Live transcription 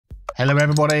Hello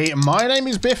everybody, my name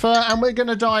is Biffa and we're going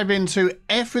to dive into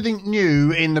everything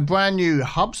new in the brand new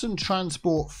Hubs and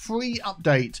Transport free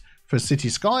update for City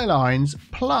Skylines,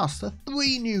 plus the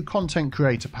 3 new content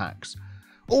creator packs.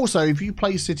 Also, if you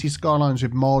play City Skylines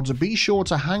with mods, be sure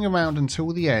to hang around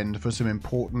until the end for some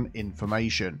important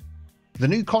information. The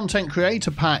new content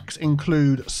creator packs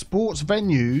include sports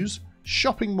venues,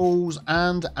 shopping malls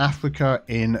and Africa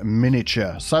in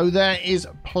miniature, so there is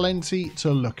plenty to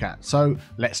look at, so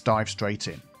let's dive straight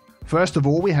in. First of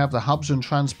all, we have the Hubs and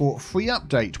Transport free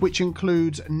update, which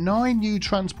includes 9 new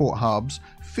transport hubs,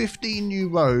 15 new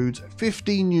roads,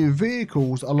 15 new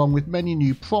vehicles, along with many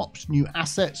new props, new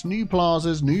assets, new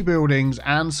plazas, new buildings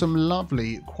and some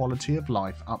lovely quality of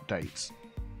life updates.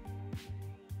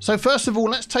 So first of all,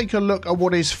 let's take a look at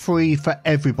what is free for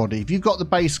everybody. If you've got the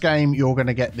base game, you're going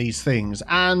to get these things.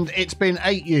 And it's been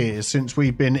 8 years since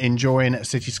we've been enjoying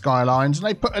City Skylines. And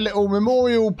they put a little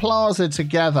memorial plaza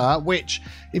together, which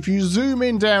if you zoom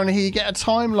in down here, you get a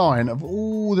timeline of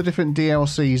all the different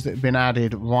DLCs that have been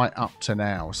added right up to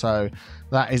now. So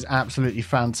that is absolutely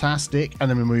fantastic. And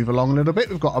then we move along a little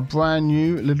bit. We've got a brand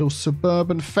new little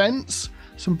suburban fence.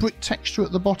 Some brick texture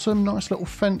at the bottom, nice little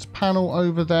fence panel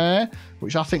over there,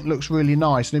 which I think looks really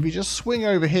nice. And if you just swing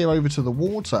over here over to the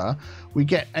water, we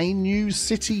get a new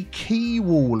city quay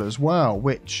wall as well,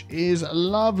 which is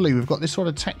lovely. We've got this sort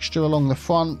of texture along the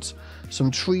front, some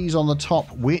trees on the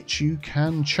top, which you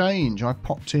can change. I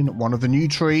popped in one of the new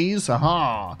trees.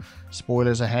 Aha!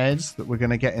 Spoilers ahead that we're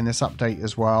going to get in this update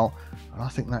as well. And I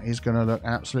think that is going to look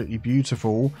absolutely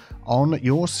beautiful on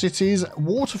your city's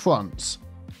waterfronts.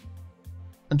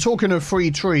 And talking of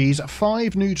free trees,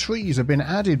 5 new trees have been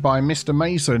added by Mr.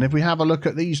 Mason. If we have a look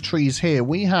at these trees here,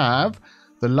 we have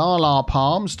the Lala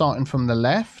Palm starting from the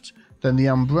left, then the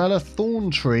Umbrella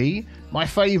Thorn Tree, my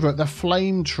favourite, the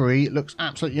Flame Tree, it looks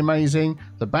absolutely amazing,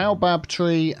 the Baobab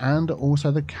Tree, and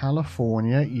also the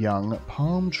California Young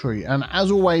Palm Tree. And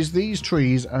as always, these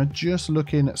trees are just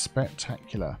looking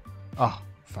spectacular. Ah,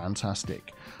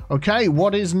 fantastic. Okay,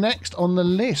 what is next on the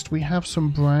list? We have some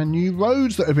brand new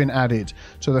roads that have been added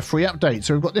to the free update.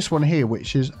 So we've got this one here,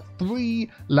 which is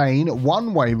 3-lane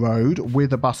one-way road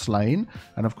with a bus lane.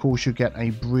 And of course, you get a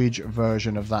bridge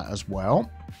version of that as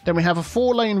well. Then we have a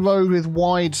 4-lane road with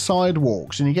wide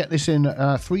sidewalks, and you get this in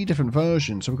 3 different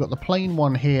versions. So we've got the plain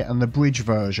one here and the bridge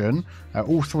version.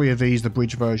 All 3 of these, the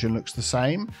bridge version looks the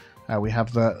same. We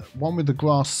have the one with the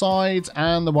grass sides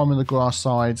and the one with the grass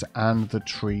sides and the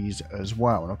trees as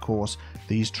well. And of course,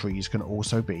 these trees can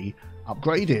also be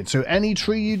upgraded to any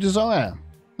tree you desire.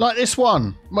 Like this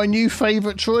one, my new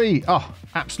favourite tree. Oh,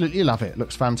 absolutely love it.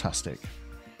 Looks fantastic.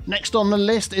 Next on the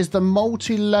list is the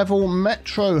multi-level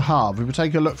metro hub. If we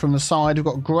take a look from the side, we've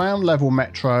got ground level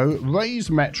metro,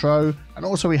 raised metro, and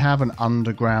also we have an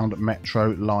underground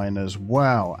metro line as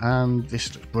well. And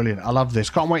this looks brilliant. I love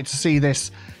this. Can't wait to see this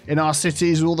in our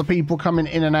cities, all the people coming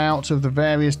in and out of the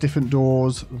various different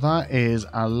doors. That is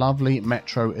a lovely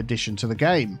metro addition to the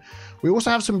game. We also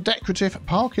have some decorative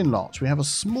parking lots. We have a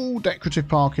small decorative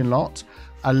parking lot,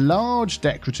 a large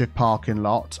decorative parking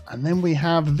lot, and then we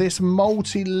have this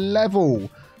multi-level,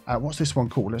 what's this one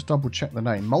called? Let's double check the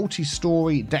name.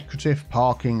 Multi-story decorative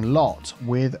parking lot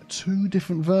with 2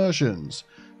 different versions.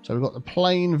 So we've got the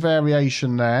plain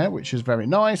variation there, which is very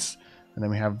nice. And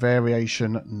then we have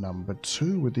variation number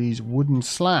 2 with these wooden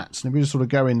slats. And if we just sort of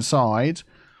go inside,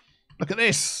 look at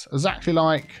this. Exactly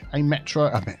like a metro,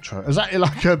 exactly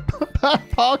like a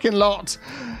parking lot.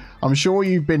 I'm sure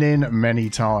you've been in many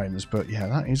times, but yeah,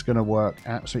 that is going to work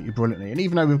absolutely brilliantly. And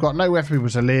even though we've got nowhere for people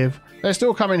to live, they're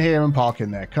still coming here and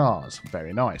parking their cars.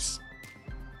 Very nice.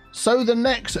 So the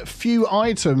next few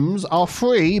items are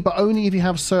free, but only if you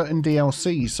have certain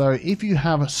DLC. So if you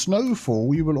have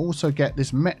Snowfall, you will also get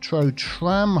this Metro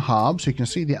Tram Hub. So you can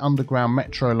see the underground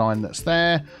metro line that's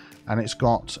there. And it's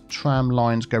got tram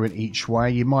lines going each way.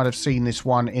 You might have seen this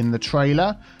one in the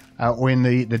trailer. Or in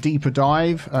the deeper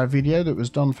dive video that was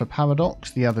done for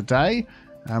Paradox the other day.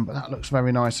 But that looks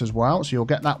very nice as well. So you'll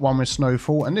get that one with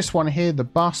Snowfall. And this one here, the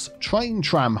bus train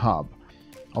tram hub.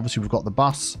 Obviously, we've got the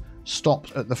bus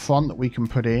stopped at the front that we can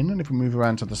put in. And if we move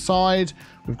around to the side,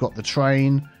 we've got the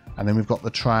train. And then we've got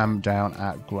the tram down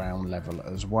at ground level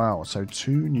as well. So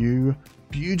 2 new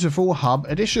beautiful hub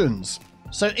additions.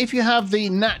 So if you have the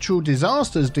Natural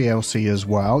Disasters DLC as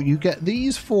well, you get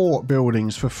these 4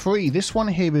 buildings for free. This one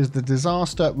here is the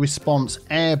Disaster Response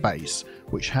Airbase,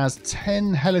 which has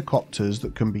 10 helicopters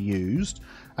that can be used,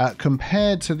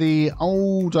 compared to the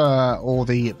older or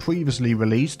the previously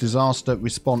released Disaster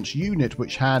Response Unit,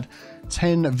 which had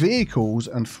 10 vehicles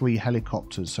and 3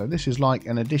 helicopters. So this is like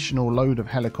an additional load of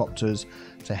helicopters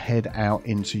to head out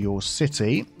into your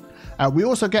city. We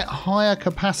also get higher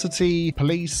capacity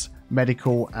police,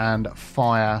 medical and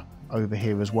fire over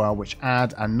here as well, which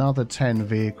add another 10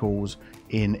 vehicles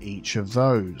in each of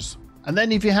those. And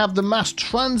then if you have the mass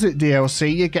transit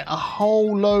DLC, you get a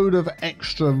whole load of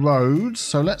extra roads.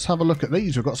 So let's have a look at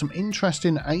these. We've got some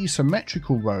interesting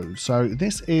asymmetrical roads. So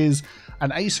this is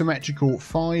an asymmetrical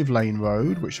 5-lane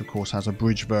road, which of course has a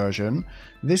bridge version.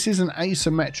 This is an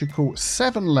asymmetrical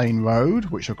 7-lane road,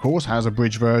 which of course has a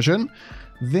bridge version.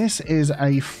 This is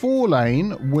a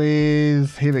 4-lane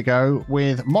with, here we go,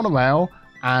 with monorail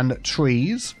and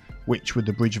trees, which with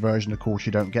the bridge version, of course,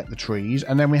 you don't get the trees.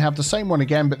 And then we have the same one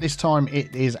again, but this time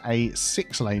it is a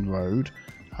 6-lane road,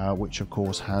 which of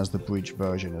course has the bridge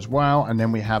version as well. And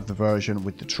then we have the version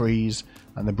with the trees,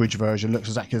 and the bridge version looks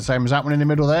exactly the same as that one in the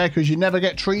middle there, because you never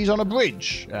get trees on a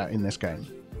bridge in this game.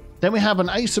 Then we have an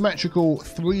asymmetrical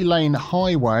 3-lane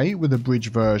highway with a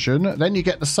bridge version. Then you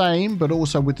get the same, but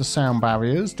also with the sound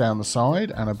barriers down the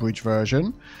side and a bridge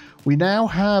version. We now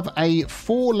have a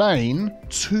 4-lane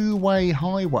 2-way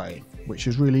highway, which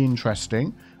is really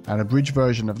interesting, and a bridge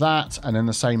version of that, and then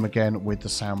the same again with the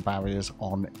sound barriers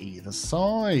on either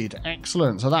side.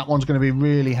 Excellent. So that one's going to be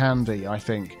really handy, I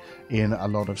think, in a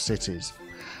lot of cities.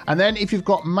 And then if you've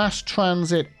got mass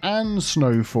transit and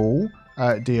snowfall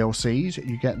DLCs,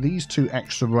 you get these 2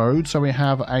 extra roads. So we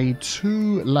have a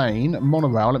 2-lane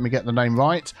monorail, let me get the name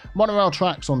right, monorail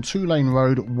tracks on 2-lane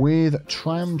road with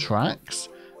tram tracks,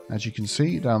 as you can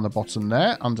see down the bottom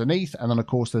there underneath. And then of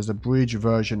course there's a bridge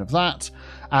version of that,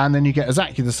 and then you get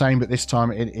exactly the same, but this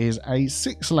time it is a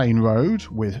 6-lane road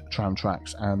with tram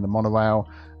tracks and the monorail,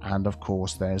 and of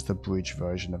course there's the bridge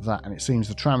version of that. And it seems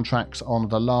the tram tracks on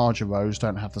the larger roads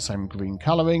don't have the same green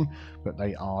colouring, but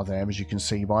they are there, as you can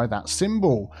see by that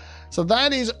symbol. So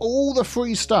that is all the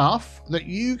free stuff that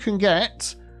you can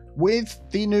get with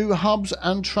the new hubs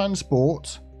and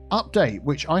transport update,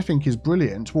 which I think is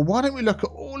brilliant. Well, why don't we look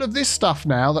at all of this stuff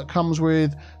now that comes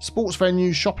with sports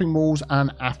venues, shopping malls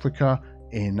and Africa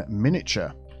in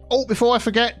miniature. Oh, before I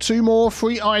forget, 2 more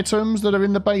free items that are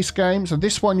in the base game. So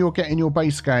this one you'll get in your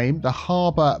base game, the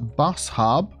Harbour Bus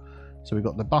Hub. So we've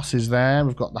got the buses there,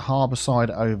 we've got the harbour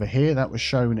side over here. That was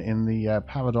shown in the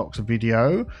Paradox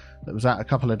video that was out a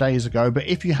couple of days ago. But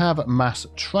if you have mass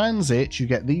transit, you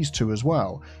get these 2 as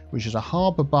well, which is a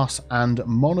harbour bus and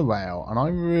monorail. And I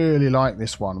really like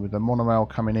this one with the monorail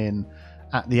coming in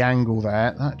at the angle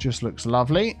there. That just looks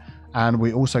lovely. And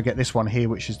we also get this one here,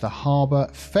 which is the Harbour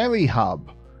Ferry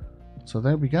Hub. So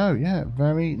there we go. Yeah,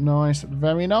 very nice,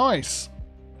 very nice.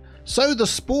 So the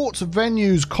Sports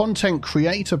Venues Content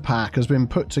Creator Pack has been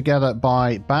put together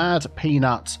by Bad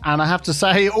Peanuts, and I have to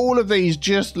say all of these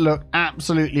just look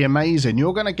absolutely amazing.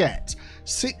 You're going to get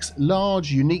 6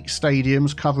 large unique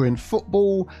stadiums covering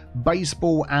football,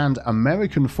 baseball and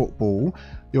American football.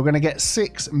 You're going to get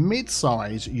 6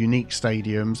 mid-size unique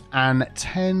stadiums and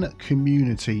 10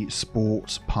 community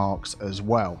sports parks as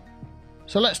well.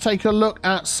 So let's take a look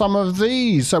at some of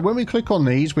these. So when we click on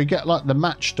these, we get like the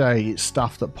match day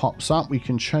stuff that pops up. We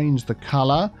can change the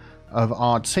color of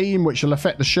our team, which will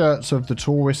affect the shirts of the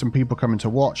tourists and people coming to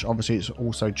watch. Obviously, it's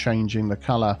also changing the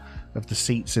color of the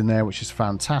seats in there, which is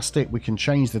fantastic. We can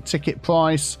change the ticket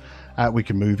price. We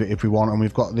can move it if we want. And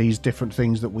we've got these different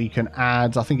things that we can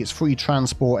add. I think it's free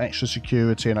transport, extra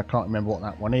security, and I can't remember what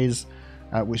that one is,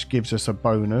 which gives us a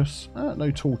bonus.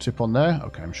 No tooltip on there.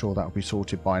 Okay, I'm sure that'll be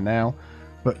sorted by now.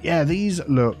 But yeah, these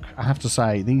look, I have to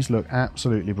say, these look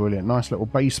absolutely brilliant. Nice little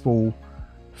baseball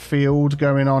field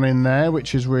going on in there,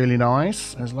 which is really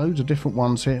nice. There's loads of different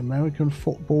ones here. American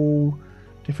football,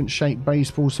 different shaped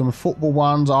baseball, some football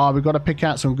ones. We've got to pick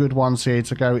out some good ones here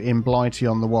to go in Blighty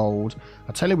on the Wold.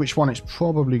 I'll tell you which one it's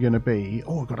probably going to be.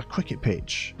 Oh, we've got a cricket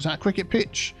pitch. Is that a cricket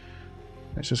pitch?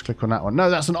 Let's just click on that one. No,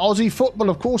 that's an Aussie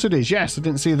football. Of course it is. Yes, I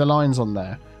didn't see the lines on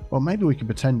there. Well, maybe we can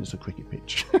pretend it's a cricket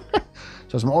pitch.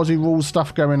 So some Aussie rules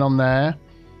stuff going on there.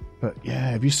 But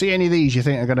yeah, if you see any of these you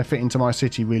think are going to fit into my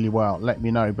city really well, let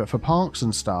me know. But for parks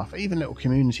and stuff, even little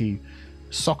community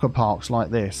soccer parks like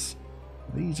this,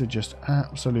 these are just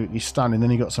absolutely stunning. Then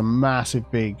you got some massive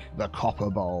big, the Copper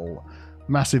Bowl,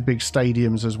 massive big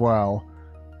stadiums as well.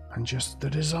 And just the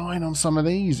design on some of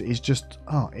these is just,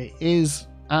 it is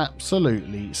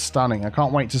absolutely stunning. I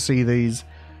can't wait to see these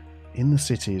in the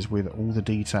cities with all the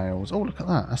details. Oh, look at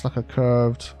that. That's like a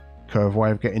curved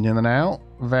way of getting in and out.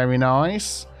 Very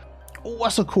nice. Oh,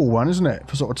 that's a cool one, isn't it?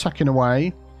 For sort of tucking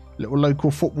away. Little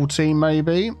local football team,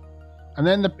 maybe. And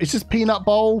then it's just Peanut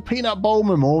Bowl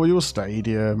Memorial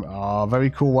Stadium. Very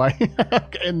cool way.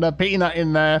 Getting the peanut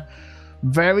in there.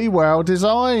 Very well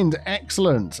designed.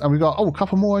 Excellent. And we've got, a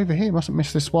couple more over here. Mustn't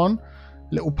miss this one.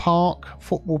 little park,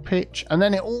 football pitch, and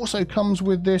then it also comes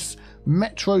with this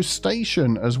metro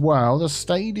station as well, the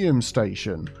stadium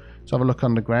station. Let's have a look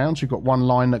underground. So you've got one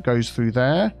line that goes through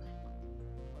there.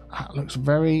 That looks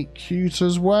very cute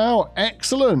as well.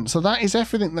 Excellent. So that is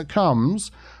everything that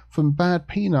comes from Bad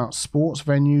Peanuts Sports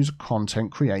Venues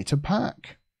Content Creator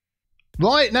Pack.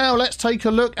 Right, now let's take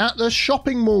a look at the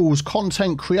Shopping Malls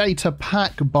Content Creator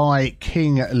Pack by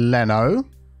King Leno.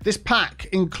 This pack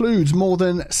includes more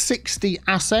than 60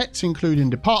 assets, including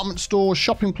department stores,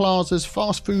 shopping plazas,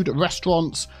 fast food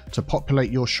restaurants to populate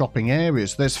your shopping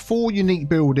areas. There's 4 unique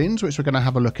buildings, which we're going to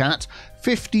have a look at,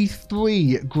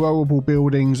 53 growable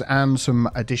buildings, and some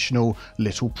additional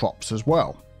little props as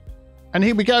well. And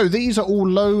here we go. These are all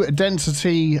low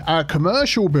density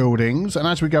commercial buildings. And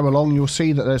as we go along, you'll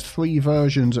see that there's 3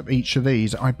 versions of each of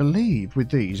these. I believe with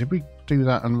these, if we do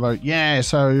that and vote, yeah,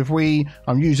 so if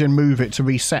I'm using Move It to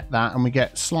reset that, and we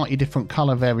get slightly different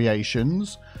color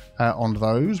variations on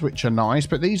those, which are nice.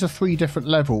 But these are 3 different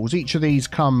levels. Each of these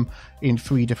come in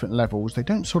 3 different levels. They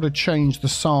don't sort of change the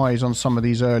size on some of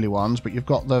these early ones, but you've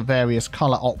got the various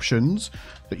color options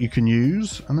that you can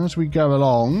use. And as we go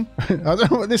along, I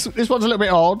don't know, this one's a little bit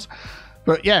odd,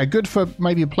 but yeah, good for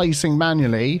maybe placing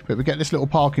manually. But we get this little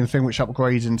parking thing which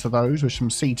upgrades into those with some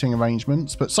seating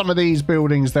arrangements. But some of these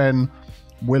buildings then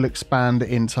will expand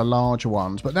into larger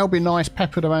ones, but they'll be nice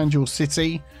peppered around your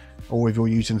city. Or if you're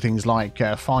using things like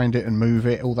Find It and Move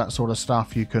It, all that sort of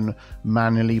stuff, you can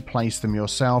manually place them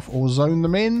yourself or zone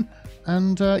them in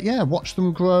and yeah, watch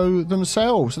them grow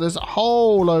themselves. So there's a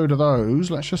whole load of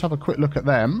those. Let's just have a quick look at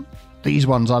them. These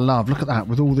ones I love. Look at that,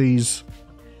 with all these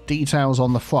details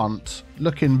on the front,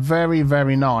 looking very,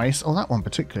 very nice. Oh, that one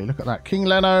particularly, look at that. King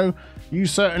Leno, you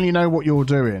certainly know what you're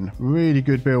doing. Really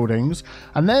good buildings.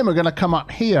 And then we're going to come up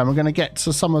here and we're going to get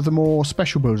to some of the more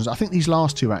special buildings. I think these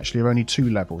last 2 actually are only 2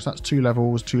 levels. That's 2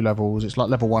 levels, 2 levels. It's like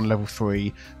level 1, level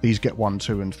 3. These get 1,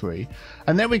 2 and 3.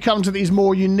 And then we come to these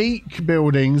more unique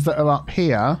buildings that are up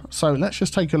here. So let's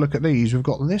just take a look at these. We've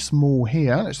got this mall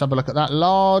here. Let's have a look at that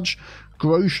large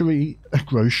grocery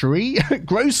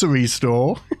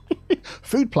store.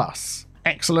 Food Plus.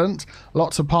 Excellent.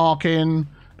 Lots of parking.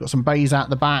 Got some bays out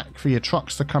the back for your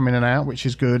trucks to come in and out, which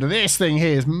is good. This thing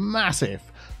here is massive.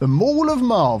 The Mall of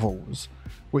Marvels,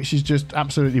 which is just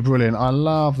absolutely brilliant. I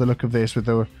love the look of this with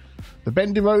the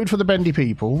bendy road for the bendy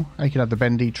people. You can have the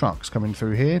bendy trucks coming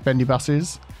through here, bendy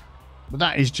buses. But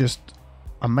that is just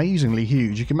amazingly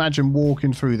huge. You can imagine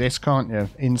walking through this, can't you?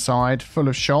 Inside, full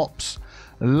of shops.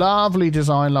 Lovely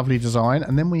design, lovely design.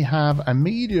 And then we have a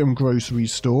medium grocery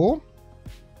store.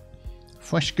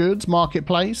 Fresh goods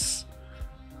marketplace.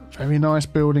 Very nice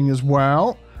building as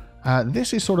well.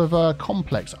 This is sort of a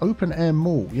complex open air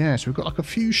mall. Yeah, so we've got like a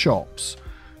few shops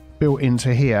built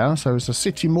into here. So it's a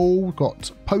city mall. We've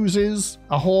got Poses,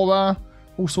 Ahora,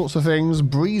 all sorts of things.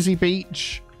 Breezy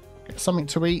beach. Get something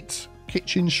to eat.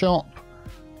 Kitchen shop.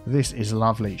 This is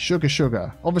lovely.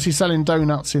 Sugar. Obviously selling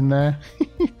donuts in there.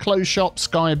 Clothes shop,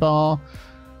 Sky Bar,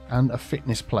 and a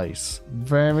fitness place.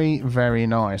 Very, very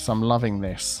nice. I'm loving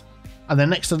this. And then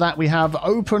next to that we have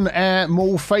Open Air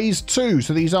Mall Phase 2.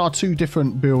 So these are 2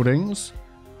 different buildings.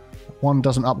 One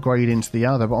doesn't upgrade into the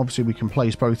other, but obviously we can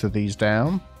place both of these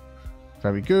down.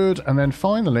 Very good. And then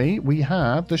finally we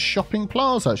have the Shopping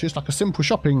Plaza. It's just like a simple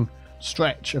shopping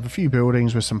stretch of a few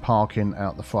buildings with some parking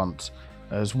out the front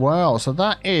as well. So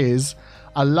that is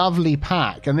a lovely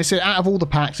pack. And this is, out of all the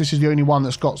packs, this is the only one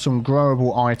that's got some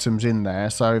growable items in there.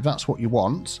 So if that's what you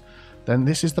want, then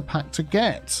this is the pack to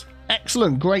get.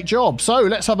 Excellent, great job. So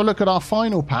let's have a look at our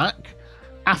final pack,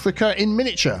 Africa in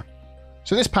Miniature.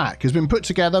 So this pack has been put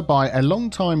together by a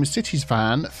long-time Cities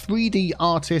fan, 3D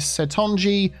artist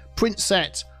Setonji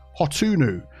Prinset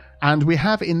Hotunu. And we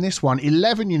have in this one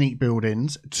 11 unique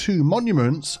buildings, 2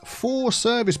 monuments, 4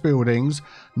 service buildings,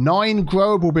 9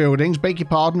 growable buildings, beg your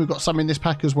pardon, we've got some in this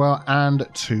pack as well, and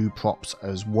 2 props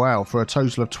as well, for a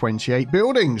total of 28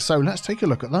 buildings. So let's take a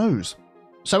look at those.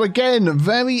 So again,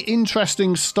 very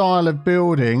interesting style of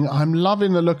building. I'm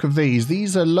loving the look of these.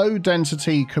 These are low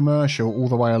density commercial all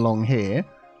the way along here.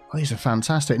 Oh, these are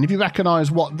fantastic. And if you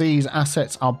recognise what these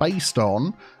assets are based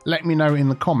on, let me know in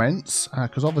the comments,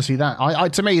 because obviously that,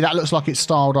 to me, that looks like it's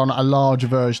styled on a larger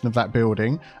version of that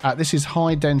building. This is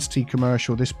high density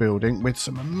commercial, this building, with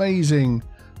some amazing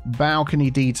balcony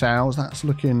details. That's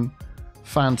looking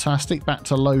fantastic. Back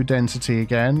to low density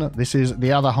again. This is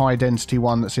the other high density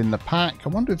one that's in the pack. I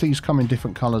wonder if these come in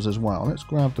different colours as well. Let's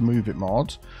grab the Move It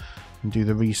mod and do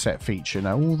the reset feature.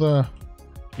 Now all the...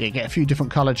 yeah, get a few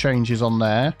different colour changes on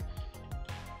there.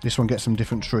 This one gets some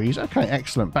different trees. Okay,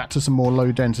 excellent. Back to some more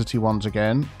low density ones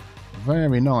again.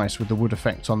 Very nice with the wood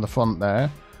effect on the front there.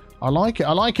 I like it.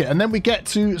 I like it. And then we get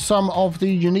to some of the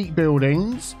unique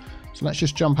buildings. So let's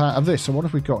just jump out of this. So what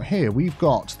have we got here? We've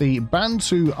got the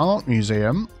Bantu Art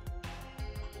Museum,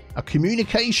 a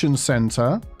communication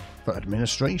centre for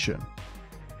administration.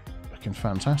 Looking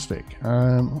fantastic.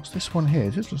 What's this one here?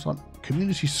 This looks like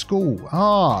community school.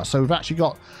 Ah, so we've actually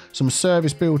got some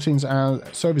service buildings,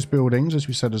 as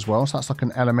we said as well. So that's like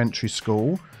an elementary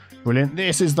school. Brilliant.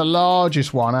 This is the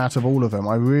largest one out of all of them.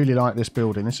 I really like this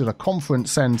building. This is a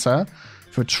conference centre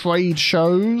for trade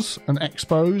shows and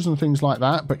expos and things like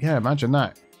that. But yeah, imagine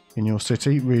that in your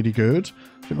city. Really good.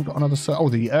 I think we've got another... Oh,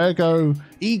 the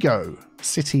Ego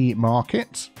City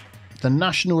Market. The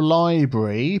National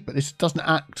Library. But this doesn't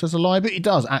act as a library. It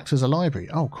does act as a library.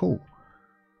 Oh, cool.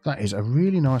 That is a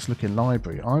really nice looking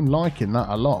library. I'm liking that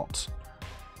a lot.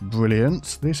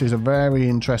 Brilliant. This is a very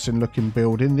interesting looking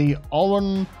building. The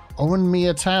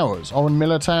Oranmere Towers.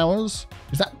 Oranmiller Towers.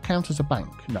 Does that count as a bank?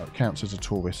 No, it counts as a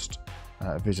tourist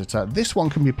visitor. This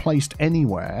one can be placed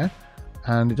anywhere,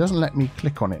 and it doesn't let me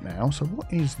click on it now. So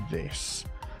what is this?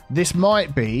 This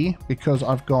might be because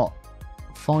I've got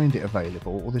find it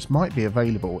available, or this might be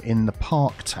available in the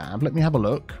park tab. Let me have a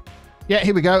look. Yeah,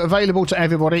 here we go. Available to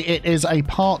everybody. It is a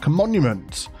park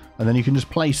monument. And then you can just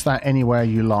place that anywhere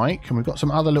you like. And we've got some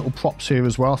other little props here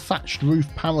as well. Thatched roof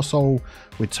parasol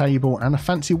with table and a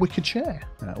fancy wicker chair.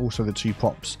 Also the 2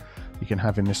 props you can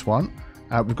have in this one.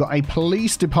 We've got a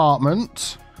police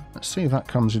department. Let's see if that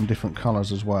comes in different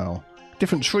colours as well.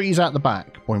 Different trees out the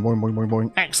back. Boing, boing, boing, boing,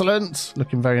 boing. Excellent.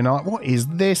 Looking very nice. What is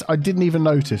this? I didn't even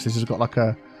notice. This has got like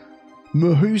a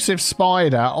Mahusive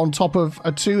spider on top of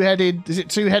a 2-headed... Is it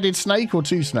 2-headed snake or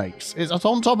 2 snakes? It's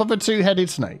on top of a 2-headed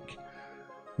snake.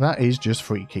 That is just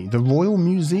freaky. The Royal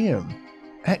Museum.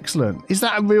 Excellent. Is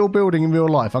that a real building in real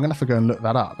life? I'm going to have to go and look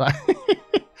that up.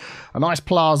 A nice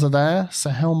plaza there.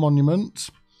 Sahel Monument.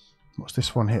 What's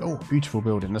this one here? Oh, beautiful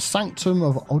building. The Sanctum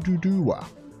of Oduduwa.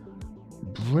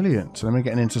 Brilliant. So then we're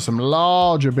getting into some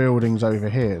larger buildings over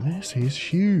here. This is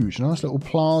huge. Nice little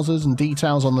plazas and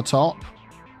details on the top.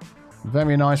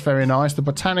 Very nice, very nice. The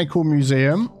Botanical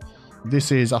Museum.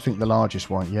 This is, I think, the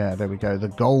largest one. Yeah, there we go. The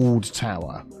Gold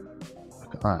Tower.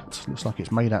 Look at that. Looks like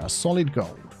it's made out of solid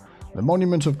gold. The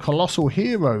Monument of Colossal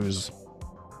Heroes.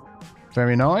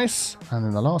 Very nice. And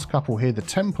then the last couple here, the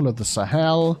Temple of the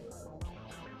Sahel.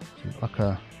 Like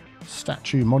a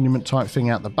statue monument type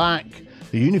thing out the back.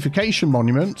 The Unification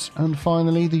Monument. And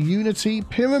finally, the Unity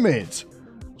Pyramid. So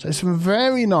there's some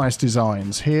very nice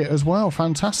designs here as well.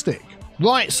 Fantastic.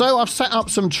 Right, so I've set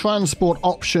up some transport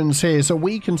options here so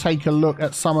we can take a look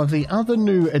at some of the other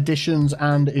new additions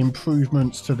and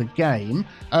improvements to the game.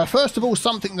 First of all,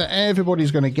 something that everybody's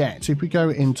going to get, if we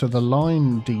go into the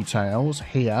line details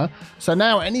here. So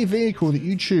now any vehicle that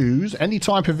you choose, any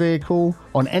type of vehicle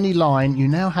on any line, you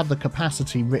now have the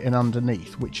capacity written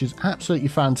underneath, which is absolutely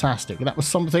fantastic. And that was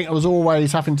something I was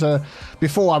always having to,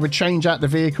 before I would change out the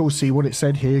vehicle, see what it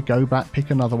said here, go back,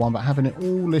 pick another one, but having it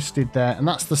all listed there. And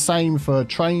that's the same for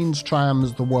trains,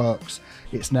 trams, the works.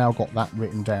 It's now got that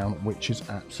written down, which is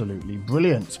absolutely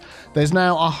brilliant. There's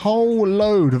now a whole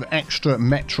load of extra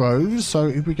metros. So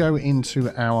if we go into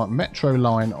our metro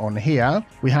line on here,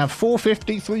 we have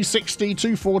 450, 360,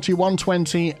 240,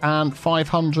 120 and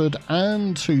 500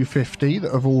 and 250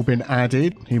 that have all been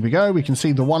added. Here we go. We can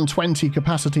see the 120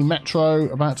 capacity metro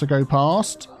about to go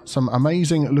past. Some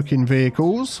amazing looking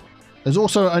vehicles. There's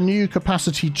also a new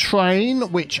capacity train,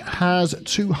 which has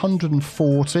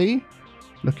 240.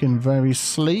 Looking very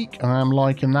sleek. I am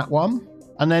liking that one.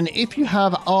 And then if you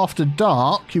have After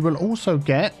Dark, you will also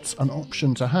get an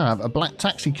option to have a black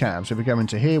taxi cab. So if we go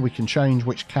into here, we can change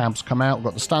which cabs come out. We've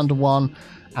got the standard one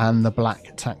and the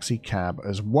black taxi cab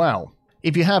as well.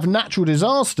 If you have natural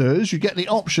disasters, you get the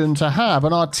option to have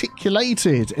an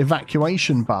articulated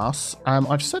evacuation bus.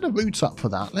 I've set a route up for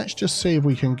that. Let's just see if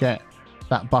we can get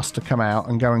that bus to come out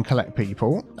and go and collect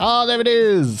people. Ah, there it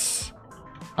is.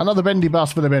 Another bendy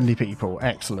bus for the bendy people.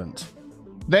 Excellent.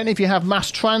 Then if you have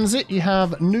mass transit, you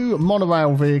have new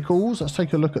monorail vehicles. Let's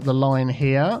take a look at the line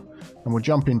here. And we'll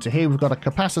jump into here. We've got a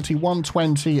capacity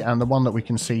 120 and the one that we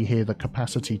can see here, the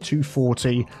capacity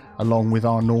 240, along with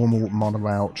our normal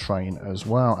monorail train as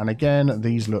well. And again,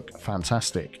 these look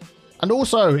fantastic. And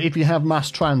also, if you have mass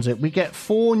transit, we get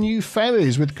 4 new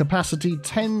ferries with capacity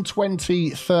 10, 20,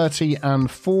 30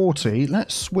 and 40.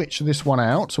 Let's switch this one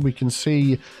out so we can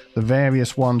see the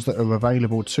various ones that are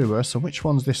available to us. So which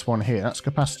one's this one here? That's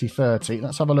capacity 30.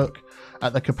 Let's have a look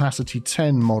at the capacity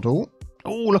 10 model.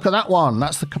 Oh, look at that one.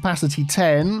 That's the capacity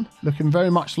 10. Looking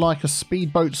very much like a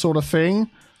speedboat sort of thing.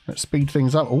 Let's speed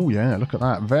things up. Oh, yeah, look at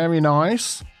that. Very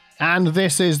nice. And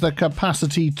this is the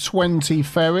capacity 20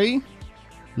 ferry.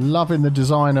 Loving the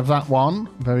design of that one.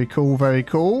 Very cool, very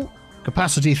cool.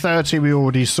 Capacity 30 we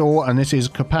already saw, and this is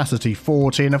capacity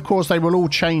 40. And of course they will all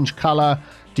change colour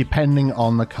depending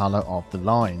on the colour of the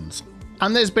lines.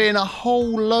 And there's been a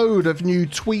whole load of new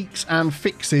tweaks and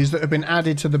fixes that have been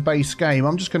added to the base game.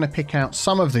 I'm just going to pick out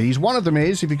some of these. One of them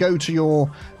is if you go to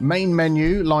your main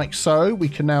menu like so, we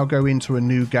can now go into a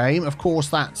new game. Of course,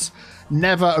 that's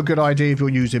never a good idea if you're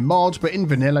using mods, but in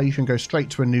vanilla, you can go straight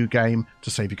to a new game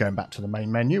to save you going back to the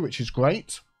main menu, which is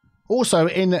great. Also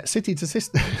in City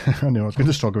Statistics, I knew I was going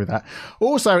to struggle with that.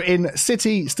 Also in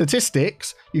City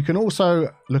Statistics, you can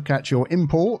also look at your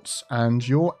imports and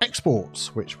your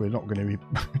exports, which we're not going to be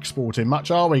exporting much,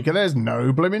 are we? Because there's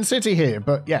no blooming city here.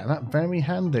 But yeah, that's very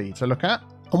handy to look at.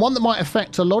 And one that might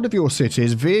affect a lot of your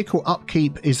cities, vehicle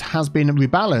upkeep has been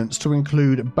rebalanced to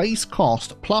include base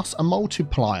cost plus a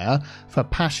multiplier for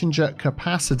passenger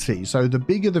capacity. So the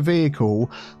bigger the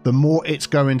vehicle, the more it's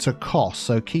going to cost.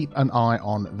 So keep an eye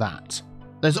on that.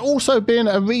 There's also been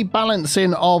a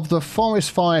rebalancing of the forest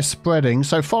fire spreading.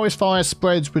 So forest fire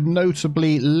spreads with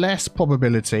notably less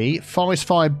probability. Forest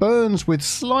fire burns with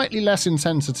slightly less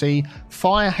intensity.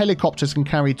 Fire helicopters can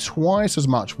carry twice as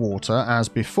much water as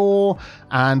before.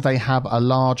 And they have a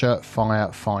larger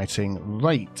firefighting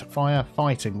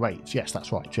rate. Yes,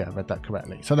 that's right. Yeah, I read that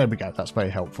correctly. So there we go. That's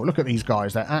very helpful. Look at these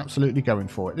guys. They're absolutely going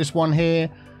for it. This one here,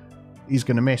 he's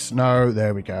going to miss. No,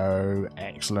 there we go.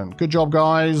 Excellent. Good job,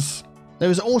 guys. There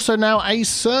is also now a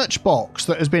search box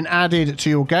that has been added to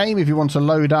your game if you want to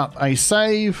load up a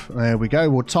save. There we go.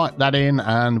 We'll type that in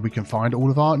and we can find all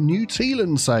of our New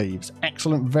Zealand saves.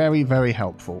 Excellent. Very, very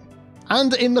helpful.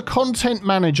 And in the content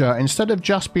manager, instead of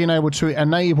just being able to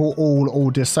enable all or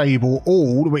disable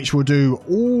all, which will do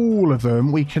all of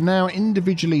them, we can now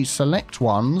individually select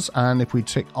ones. And if we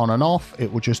tick on and off,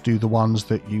 it will just do the ones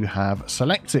that you have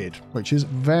selected, which is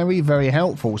very, very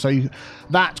helpful. So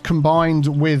that combined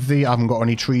with the, I haven't got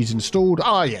any trees installed.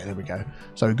 Oh yeah, there we go.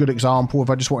 So a good example, if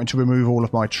I just wanted to remove all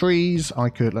of my trees, I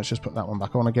could, let's just put that one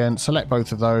back on again, select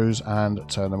both of those and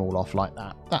turn them all off like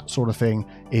that. That sort of thing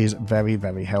is very,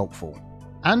 very helpful.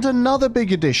 And another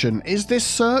big addition is this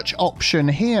search option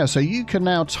here. So you can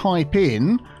now type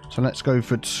in, so let's go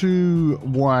for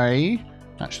two-way.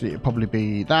 Actually, it'll probably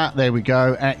be that. There we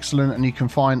go. Excellent. And you can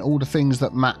find all the things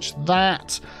that match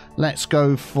that. Let's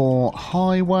go for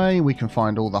highway. We can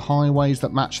find all the highways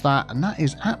that match that. And that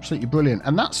is absolutely brilliant.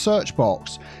 And that search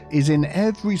box is in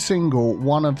every single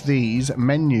one of these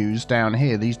menus down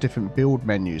here, these different build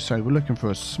menus. So we're looking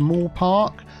for a small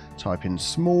park. Type in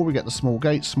small, we get the small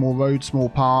gates, small roads, small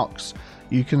parks.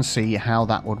 You can see how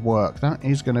that would work. That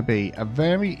is going to be a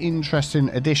very interesting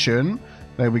addition.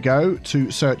 There we go,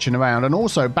 to searching around. And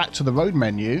also back to the road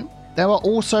menu, there are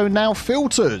also now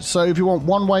filters. So if you want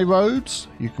one-way roads,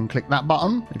 you can click that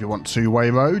button. If you want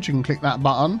two-way roads, you can click that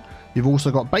button. You've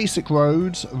also got basic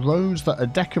roads, roads that are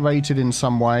decorated in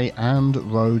some way, and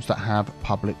roads that have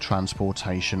public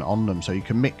transportation on them. So you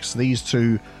can mix these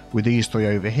two with these three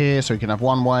over here. So you can have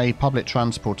one-way public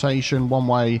transportation,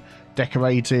 one-way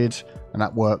decorated, and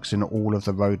that works in all of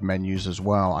the road menus as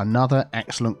well. Another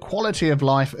excellent quality of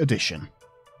life addition.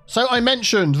 So I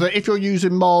mentioned that if you're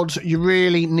using mods, you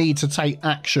really need to take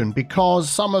action because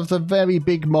some of the very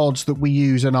big mods that we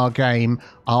use in our game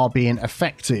are being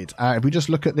affected. If we just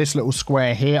look at this little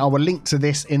square here, I will link to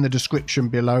this in the description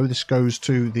below. This goes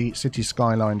to the City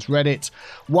Skylines Reddit.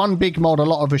 One big mod a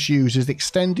lot of us use is the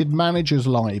Extended Managers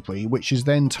Library, which is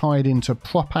then tied into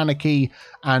Prop Anarchy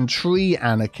and Tree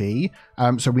Anarchy.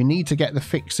 So we need to get the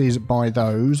fixes by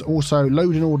those. Also,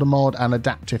 loading all the mod and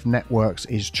adaptive networks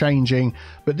is changing.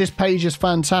 But this page is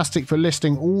fantastic for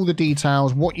listing all the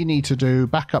details, what you need to do,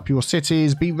 back up your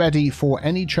cities, be ready for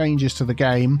any changes to the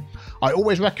game. I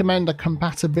always recommend a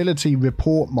compatibility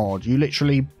report mod. You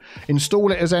literally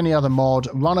install it as any other mod,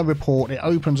 run a report, it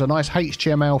opens a nice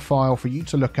HTML file for you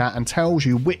to look at and tells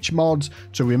you which mods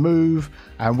to remove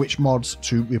and which mods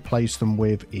to replace them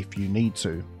with if you need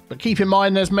to. But keep in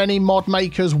mind there's many mod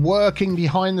makers working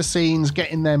behind the scenes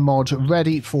getting their mod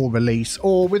ready for release,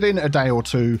 or within a day or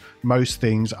two most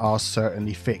things are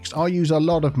certainly fixed. I use a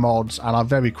lot of mods and I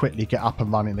very quickly get up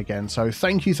and running again. So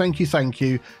thank you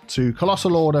to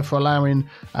Colossal Order for allowing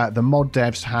the mod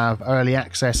devs to have early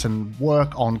access and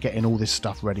work on getting all this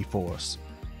stuff ready for us.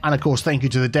 And of course thank you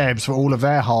to the devs for all of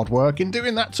their hard work in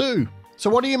doing that too. So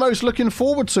what are you most looking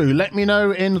forward to? Let me know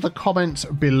in the comments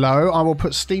below. I will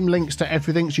put Steam links to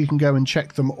everything so you can go and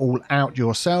check them all out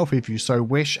yourself if you so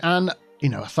wish. And, you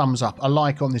know, a thumbs up, a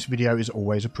like on this video is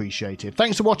always appreciated.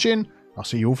 Thanks for watching. I'll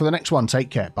see you all for the next one. Take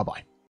care. Bye-bye.